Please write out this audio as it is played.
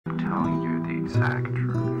telling you the exact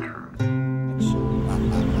truth.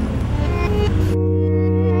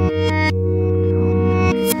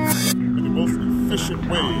 In the most efficient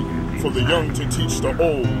way for the young to teach the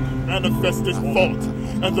old, manifested thought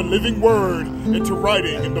and the living word into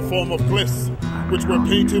writing in the form of glyphs, which were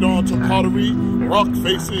painted onto pottery, rock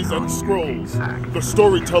faces, and scrolls. The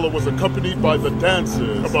storyteller was accompanied by the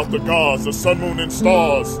dancers about the gods, the sun, moon, and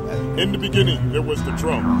stars. In the beginning, there was the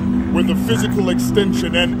drum, with the physical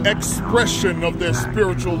extension and expression of their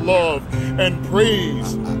spiritual love and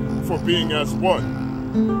praise for being as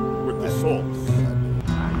one with the source,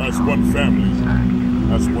 as one family,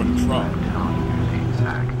 as one tribe.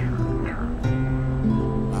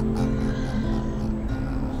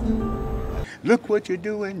 Look what you're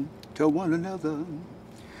doing to one another.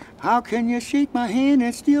 How can you shake my hand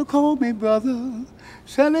and still call me brother?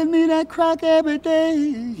 Selling me that crack every day,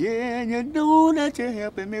 yeah, and you know that you're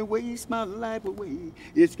helping me waste my life away.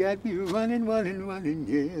 It's got me running,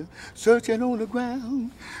 yeah, searching on the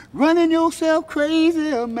ground, running yourself crazy,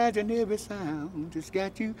 imaginary sound. It's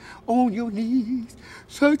got you on your knees,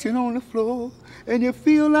 searching on the floor, and you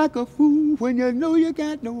feel like a fool when you know you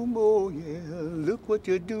got no more, yeah. Look what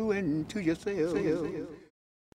you're doing to yourself.